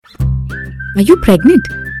Are you pregnant?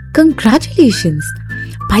 Congratulations!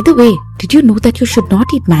 By the way, did you know that you should not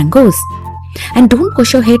eat mangoes? And don't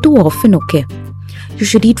wash your hair too often, okay? You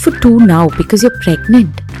should eat for 2 now because you're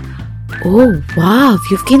pregnant. Oh wow,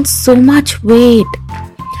 you've gained so much weight.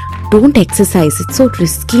 Don't exercise, it's so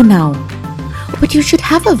risky now. But you should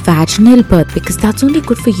have a vaginal birth because that's only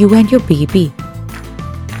good for you and your baby.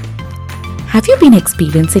 Have you been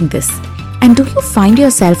experiencing this? And do you find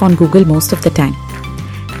yourself on Google most of the time?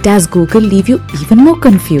 Does Google leave you even more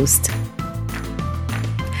confused?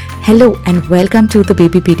 Hello and welcome to the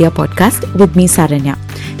Babypedia podcast with me, Saranya.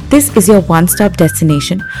 This is your one-stop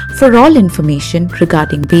destination for all information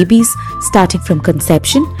regarding babies, starting from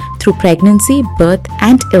conception through pregnancy, birth,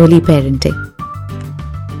 and early parenting.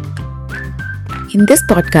 In this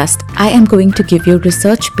podcast, I am going to give you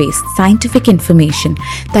research-based scientific information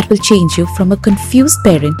that will change you from a confused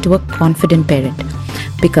parent to a confident parent.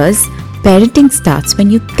 Because parenting starts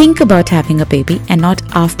when you think about having a baby and not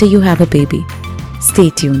after you have a baby.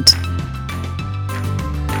 Stay tuned.